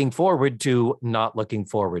looking forward to not looking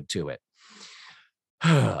forward to it.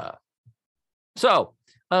 So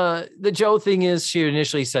the Joe thing is she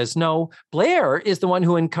initially says no. Blair is the one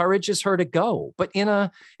who encourages her to go, but in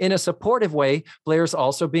a supportive way. Blair's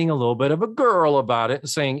also being a little bit of a girl about it and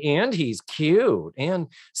saying, and he's cute. And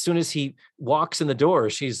as soon as he walks in the door,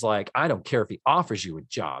 she's like, I don't care if he offers you a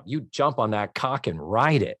job. You jump on that cock and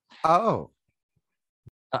ride it. Oh,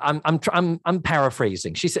 I'm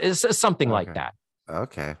paraphrasing. She says something like that.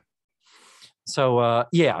 Okay. So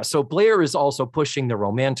so Blair is also pushing the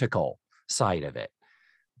romantical side of it.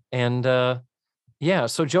 And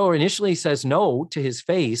so Joe initially says no to his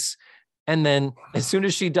face. And then as soon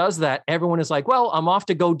as she does that, everyone is like, well, I'm off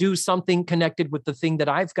to go do something connected with the thing that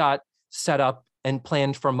I've got set up and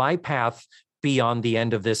planned for my path beyond the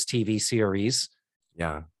end of this TV series.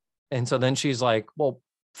 Yeah. And so then she's like, well,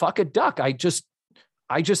 fuck a duck. I just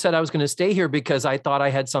said I was going to stay here because I thought I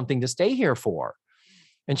had something to stay here for.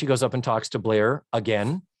 And she goes up and talks to Blair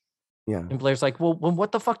again. Yeah. And Blair's like, well,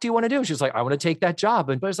 what the fuck do you want to do? She's like, I want to take that job.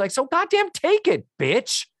 And Blair's like, so goddamn take it,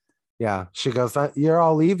 bitch. Yeah. She goes, you're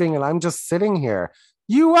all leaving and I'm just sitting here.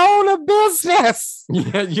 You own a business.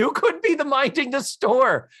 Yeah, you could be minding the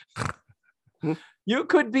store. You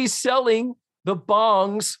could be selling the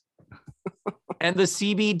bongs and the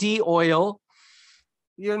CBD oil.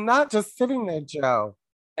 You're not just sitting there, Joe.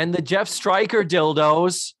 And the Jeff Stryker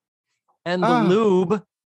dildos and the lube.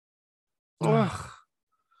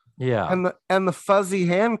 Yeah. And the fuzzy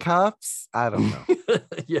handcuffs. I don't know.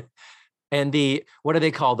 Yeah. And what do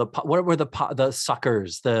they call what were the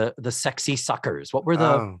suckers, the sexy suckers? What were the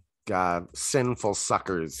oh God, sinful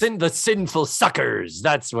suckers. The sinful suckers.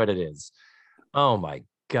 That's what it is. Oh my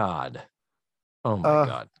God. Oh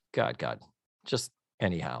my God. God. Just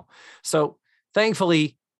anyhow. So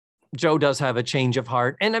thankfully, Joe does have a change of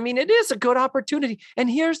heart. And I mean, it is a good opportunity. And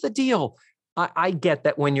here's the deal. I get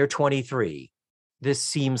that when you're 23, this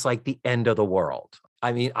seems like the end of the world.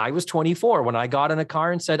 I mean, I was 24 when I got in a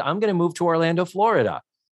car and said, I'm going to move to Orlando, Florida.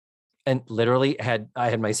 And literally I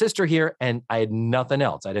had my sister here and I had nothing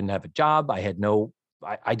else. I didn't have a job. I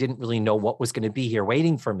didn't really know what was going to be here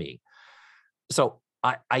waiting for me. So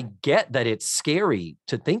I get that it's scary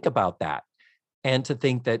to think about that and to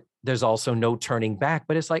think that there's also no turning back.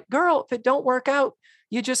 But it's like, girl, if it don't work out,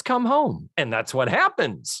 you just come home. And that's what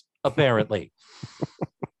happens, apparently.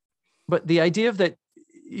 But the idea of that,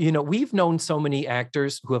 we've known so many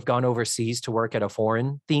actors who have gone overseas to work at a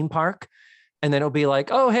foreign theme park. And then it'll be like,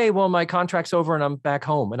 oh, hey, well, my contract's over and I'm back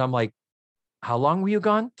home. And I'm like, how long were you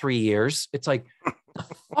gone? 3 years. It's like, the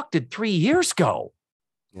fuck did 3 years go?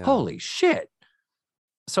 Yeah. Holy shit.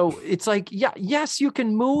 So it's like, yeah, yes, you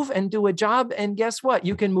can move and do a job. And guess what?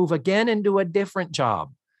 You can move again and do a different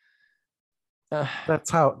job.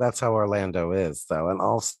 That's how Orlando is, though. And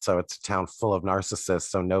also it's a town full of narcissists.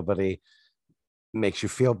 So nobody makes you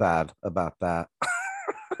feel bad about that.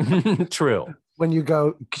 True. When you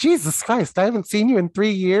go, Jesus Christ, I haven't seen you in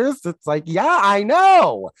 3 years. It's like, yeah, I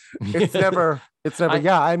know. It's never,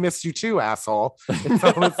 yeah, I miss you too, asshole. It's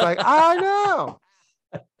always like, I know.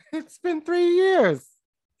 It's been 3 years.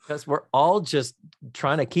 Because we're all just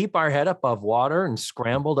trying to keep our head above water and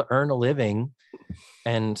scramble to earn a living.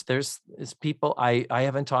 And there's people I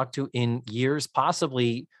haven't talked to in years,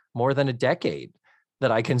 possibly more than a decade,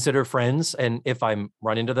 that I consider friends. And if I'm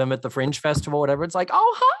run into them at the Fringe Festival, whatever, it's like,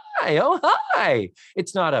 oh, hi.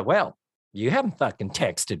 It's not well, you haven't fucking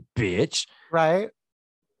texted, bitch. Right.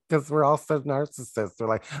 Because we're all so narcissists. We're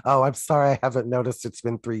like, oh, I'm sorry, I haven't noticed it's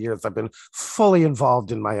been 3 years. I've been fully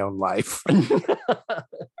involved in my own life.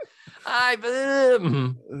 I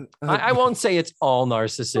won't say it's all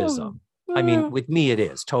narcissism. I mean, with me, it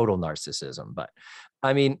is total narcissism. But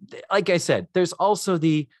I mean, like I said, there's also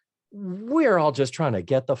we're all just trying to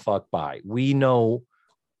get the fuck by. We know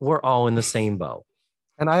we're all in the same boat.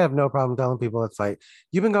 And I have no problem telling people it's like,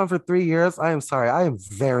 you've been gone for 3 years. I am sorry. I am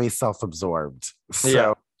very self-absorbed.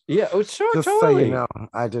 So yeah. Oh, sure, just totally. so you know,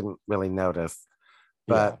 I didn't really notice.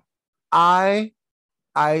 But I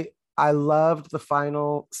loved the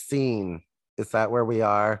final scene. Is that where we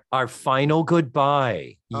are? Our final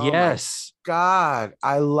goodbye. Oh yes. God,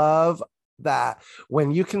 I love that.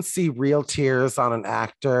 When you can see real tears on an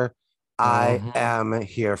actor, I am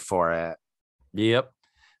here for it. Yep.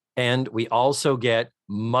 And we also get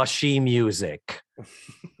mushy music.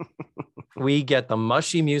 We get the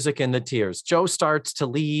mushy music and the tears. Joe starts to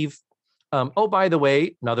leave. Oh, by the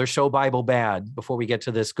way, another show Bible bad before we get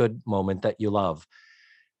to this good moment that you love.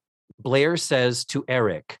 Blair says to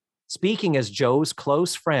Eric, speaking as Joe's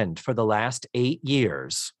close friend for the last 8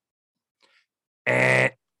 years,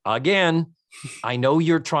 again, I know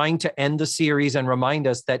you're trying to end the series and remind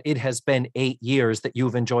us that it has been 8 years that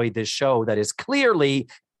you've enjoyed this show that is clearly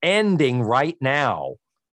ending right now.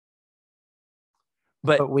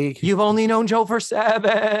 But you've only known Joe for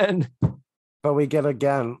 7. But we get,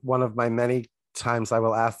 again, one of my many times I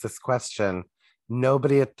will ask this question.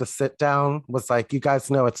 Nobody at the sit down was like, you guys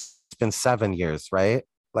know it's been 7 years, right?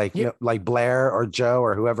 Like, you know, like Blair or Joe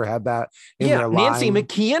or whoever had that in their line. Nancy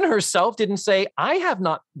McKeon herself didn't say, I have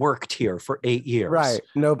not worked here for 8 years. Right.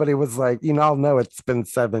 Nobody was like, you know, I'll know it's been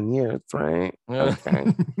 7 years, right?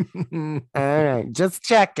 Okay. All right. Just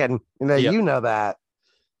checking. You know that.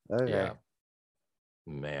 Okay. Yeah.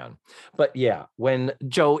 Man. But yeah, when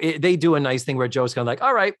Joe, they do a nice thing where Joe's kind of like,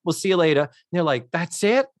 all right, we'll see you later. And they're like, that's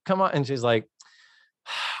it? Come on. And she's like,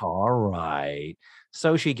 all right.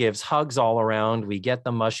 So she gives hugs all around. We get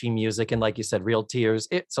the mushy music. And like you said, real tears.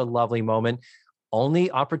 It's a lovely moment. Only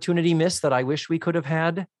opportunity missed that I wish we could have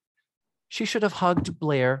had. She should have hugged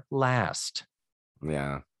Blair last.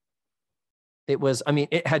 Yeah. It was, I mean,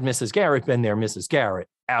 it had Mrs. Garrett been there, Mrs. Garrett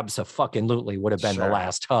abso-fucking-lutely would have been the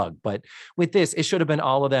last hug. But with this, it should have been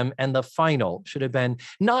all of them. And the final should have been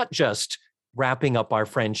not just wrapping up our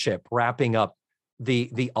friendship, wrapping up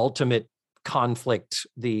the ultimate conflict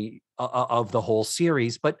of the whole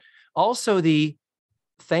series, but also the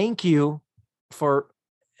thank you for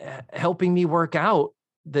helping me work out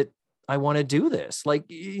that I want to do this. Like,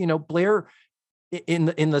 you know, Blair in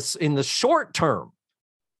the short term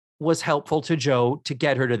was helpful to Joe to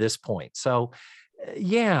get her to this point. So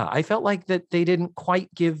yeah, I felt like that they didn't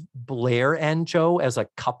quite give Blair and Joe as a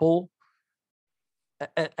couple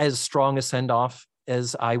as strong a send-off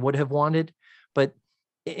as I would have wanted. But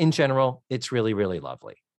in general, it's really, really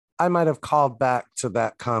lovely. I might have called back to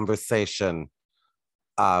that conversation,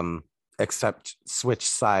 except switch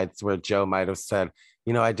sides where Joe might have said,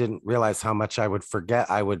 you know, I didn't realize how much I would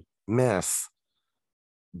forget. I would miss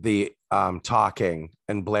the talking,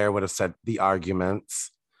 and Blair would have said the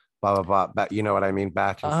arguments, blah, blah, blah. But you know what I mean?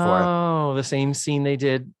 Back and forth. Oh, the same scene they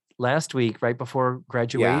did last week, right before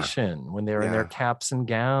graduation, when they were in their caps and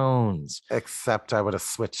gowns. Except I would have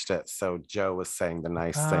switched it. So Joe was saying the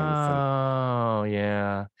nice things. Oh,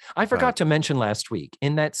 yeah. I forgot to mention last week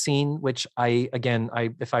in that scene, which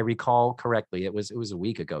if I recall correctly, it was a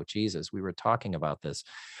week ago. Jesus, we were talking about this.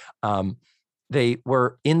 They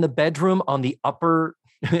were in the bedroom on the upper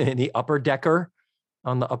decker,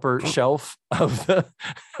 on the upper shelf of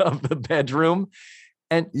the bedroom.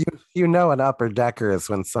 And you know an upper decker is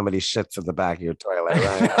when somebody shits in the back of your toilet,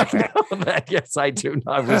 right? Okay. I know that. Yes, I do.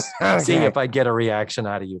 I was seeing if I'd get a reaction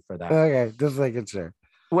out of you for that. Okay, just making sure.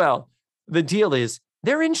 Well, the deal is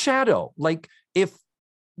they're in shadow. Like if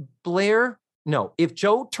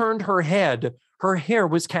Joe turned her head, her hair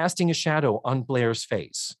was casting a shadow on Blair's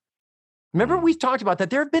face. Remember, we talked about that.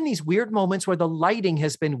 There have been these weird moments where the lighting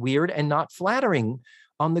has been weird and not flattering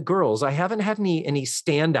on the girls. I haven't had any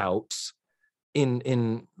standouts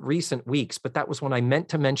in recent weeks, but that was one I meant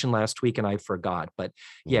to mention last week and I forgot. But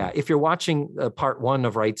yeah, if you're watching part 1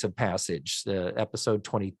 of Rites of Passage, episode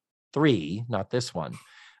 23, not this one,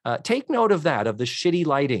 take note of that, of the shitty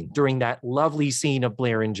lighting during that lovely scene of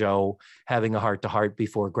Blair and Joe having a heart-to-heart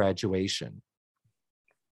before graduation.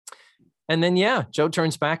 And then, Joe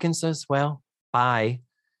turns back and says, well, bye.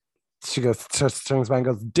 She turns back and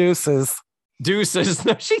goes, deuces. Deuces.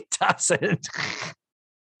 No, she doesn't.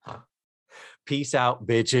 Peace out,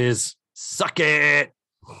 bitches. Suck it.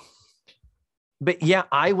 But yeah,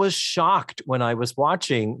 I was shocked when I was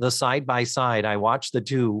watching the side by side. I watched the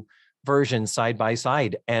two versions side by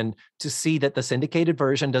side, and to see that the syndicated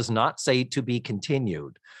version does not say to be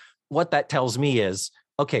continued. What that tells me is,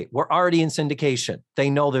 okay, we're already in syndication.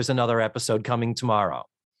 They know there's another episode coming tomorrow.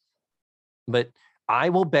 But I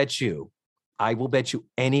will bet you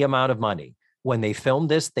any amount of money. When they filmed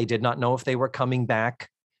this, they did not know if they were coming back.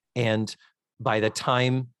 And by the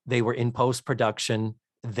time they were in post-production,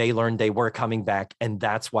 they learned they were coming back, and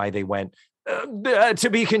that's why they went to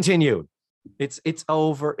be continued. It's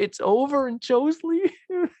over. It's over. And Josley,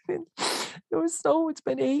 it's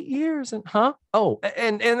been 8 years, and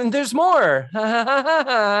and there's more.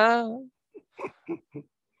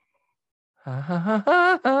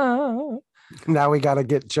 Now we got to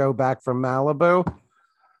get Joe back from Malibu.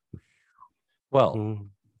 Well,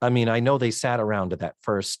 I mean, I know they sat around at that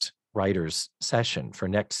first writers session for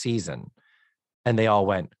next season, and they all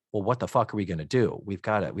went, well, what the fuck are we going to do? We've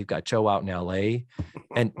got Joe out in LA.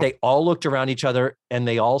 And they all looked around each other and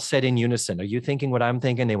they all said in unison, are you thinking what I'm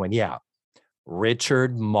thinking? They went, yeah,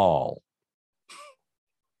 Richard Mall.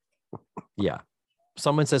 Yeah.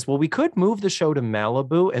 Someone says, well, we could move the show to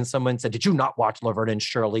Malibu. And someone said, did you not watch Laverne and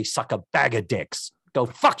Shirley suck a bag of dicks? Go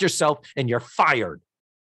fuck yourself and you're fired.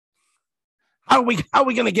 How are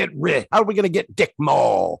we going to get rid? How are we going to get Dick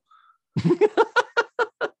Mall?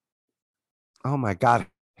 Oh my God.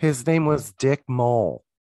 His name was Dick Mole,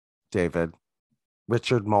 David.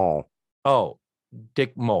 Richard Mole. Oh,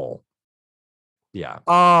 Dick Mole. Yeah.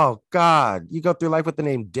 Oh God. You go through life with the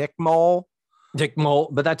name Dick Mole? Dick Mole,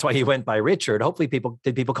 but that's why he went by Richard. Hopefully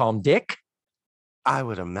did people call him Dick? I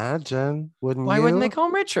would imagine. Why wouldn't they call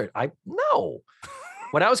him Richard? No.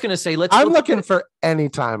 What I was going to say, I'm looking for any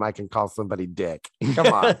time I can call somebody Dick. Come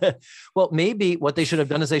on. Well, maybe what they should have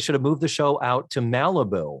done is they should have moved the show out to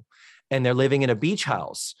Malibu. And they're living in a beach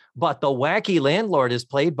house. But the wacky landlord is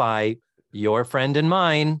played by your friend and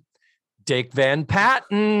mine, Dick Van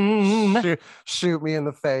Patten. Shoot me in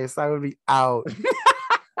the face. I would be out.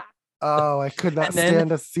 Oh, I could not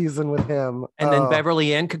stand a season with him. And then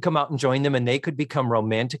Beverly Ann could come out and join them and they could become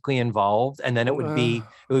romantically involved. And then it would be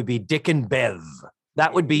Dick and Bev.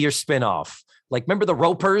 That would be your spinoff. Like, remember the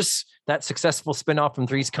Ropers, that successful spinoff from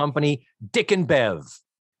Three's Company? Dick and Bev.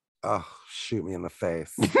 Oh, shoot me in the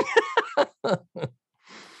face.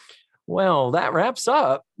 Well, that wraps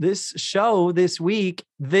up this show this week,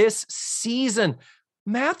 this season.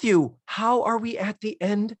 Matthew, how are we at the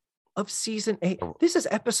end of season 8? This is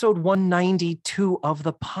episode 192 of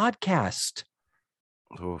the podcast.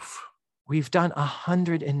 Oof. We've done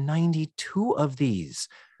 192 of these.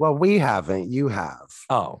 Well, we haven't. You have.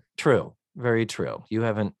 Oh, true. Very true. You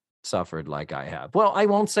haven't suffered like I have. Well, I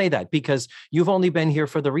won't say that because you've only been here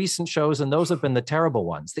for the recent shows and those have been the terrible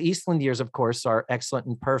ones. The Eastland years, of course, are excellent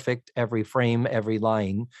and perfect. Every frame, every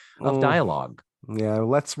line of dialogue. Yeah,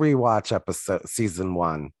 let's rewatch season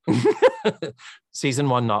 1. Season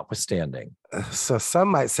 1 notwithstanding. So some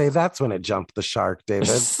might say that's when it jumped the shark,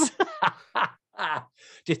 David.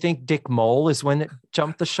 Do you think Dick Mole is when it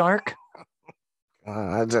jumped the shark?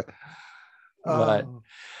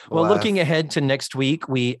 Well, looking ahead to next week,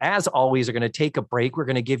 we, as always, are going to take a break. We're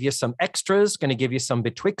going to give you some extras, going to give you some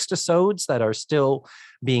betwixt-episodes that are still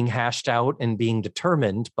being hashed out and being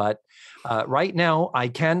determined. But right now, I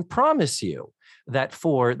can promise you that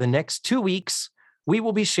for the next 2 weeks, we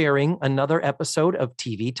will be sharing another episode of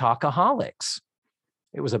TV Talkaholics.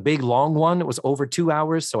 It was a big, long one. It was over 2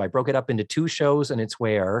 hours, so I broke it up into 2 shows, and it's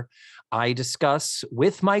where I discuss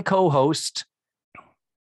with my co-host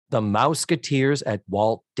The Mouseketeers at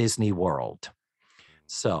Walt Disney World.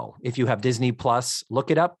 So if you have Disney Plus,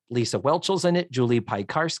 look it up. Lisa Welch's in it. Julie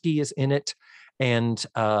Piekarski is in it. And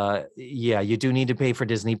you do need to pay for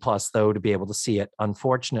Disney Plus, though, to be able to see it,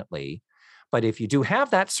 unfortunately. But if you do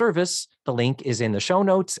have that service, the link is in the show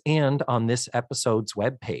notes and on this episode's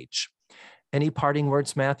webpage. Any parting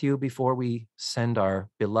words, Matthew, before we send our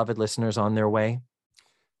beloved listeners on their way?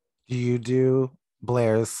 Do you do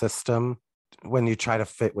Blair's system? When you try to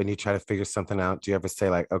figure something out, do you ever say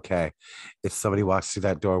like, okay, if somebody walks through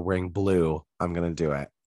that door wearing blue, I'm going to do it?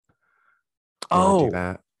 Do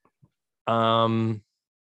that? I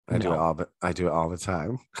do it all the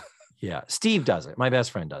time. Yeah. Steve does it. My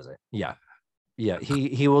best friend does it. Yeah. Yeah.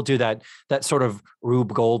 He will do that sort of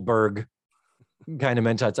Rube Goldberg kind of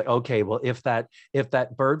mentality. It's like, okay, well, if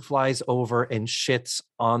that bird flies over and shits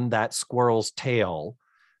on that squirrel's tail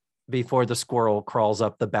before the squirrel crawls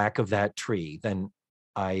up the back of that tree, then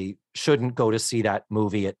I shouldn't go to see that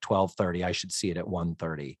movie at 12:30. I should see it at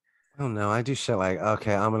 1:30. Oh no, I do shit like,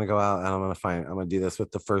 okay, I'm gonna go out and I'm gonna do this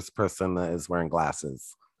with the first person that is wearing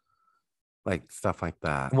glasses, like stuff like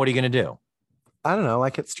that. What are you gonna do? I don't know,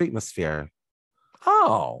 like at Streetmosphere.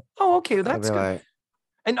 Oh, okay, that's good. Like,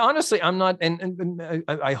 and honestly, I'm not, and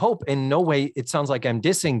I hope in no way it sounds like I'm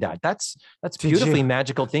dissing that. That's beautifully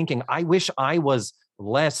magical thinking. I wish I was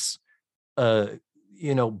less,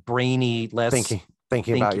 brainy, less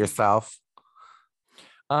thinking about yourself.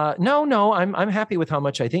 No, I'm happy with how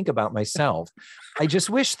much I think about myself. I just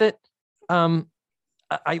wish that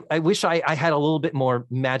I wish I had a little bit more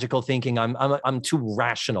magical thinking. I'm too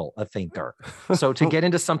rational a thinker. So to get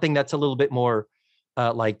into something that's a little bit more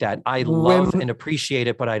like that, I love and appreciate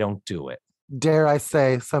it, but I don't do it. Dare I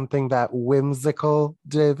say something that whimsical,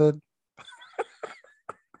 David?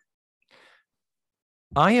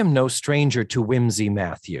 I am no stranger to whimsy,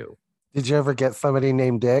 Matthew. Did you ever get somebody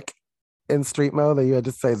named Dick in Street Mo that you had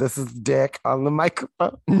to say, this is Dick on the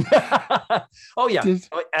microphone? Oh, yeah.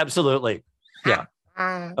 Absolutely. Yeah.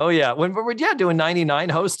 Oh, yeah. When we're doing 99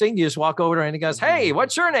 hosting, you just walk over to him and he goes, hey,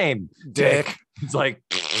 what's your name? Dick. It's like...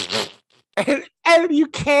 And you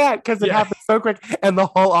can't because it happens so quick. And the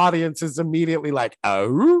whole audience is immediately like,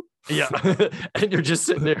 oh. Yeah. And you're just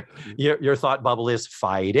sitting there. Your thought bubble is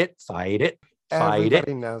fight it.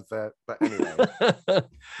 Everybody knows that. But anyway.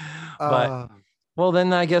 Well,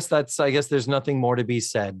 then I guess there's nothing more to be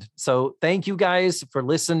said. So thank you guys for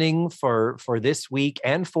listening for this week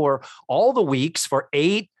and for all the weeks for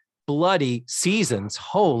 8 bloody seasons.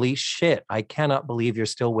 Holy shit. I cannot believe you're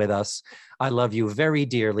still with us. I love you very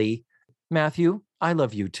dearly. Matthew, I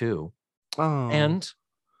love you too. Oh. And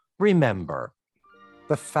remember,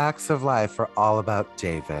 the facts of life are all about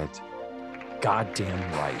David. Goddamn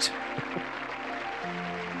right.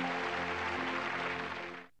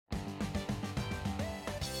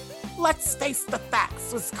 Let's Face the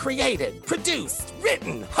Facts was created, produced,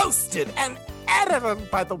 written, hosted, and edited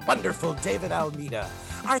by the wonderful David Almeida.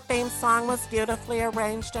 Our theme song was beautifully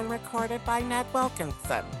arranged and recorded by Ned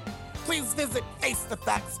Wilkinson. Please visit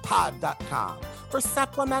FaceTheFactsPod.com for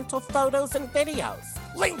supplemental photos and videos,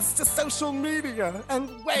 links to social media,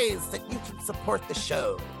 and ways that you can support the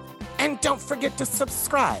show. And don't forget to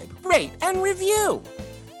subscribe, rate, and review.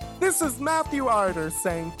 This is Matthew Arder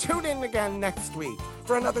saying tune in again next week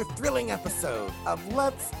for another thrilling episode of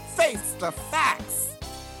Let's Face the Facts.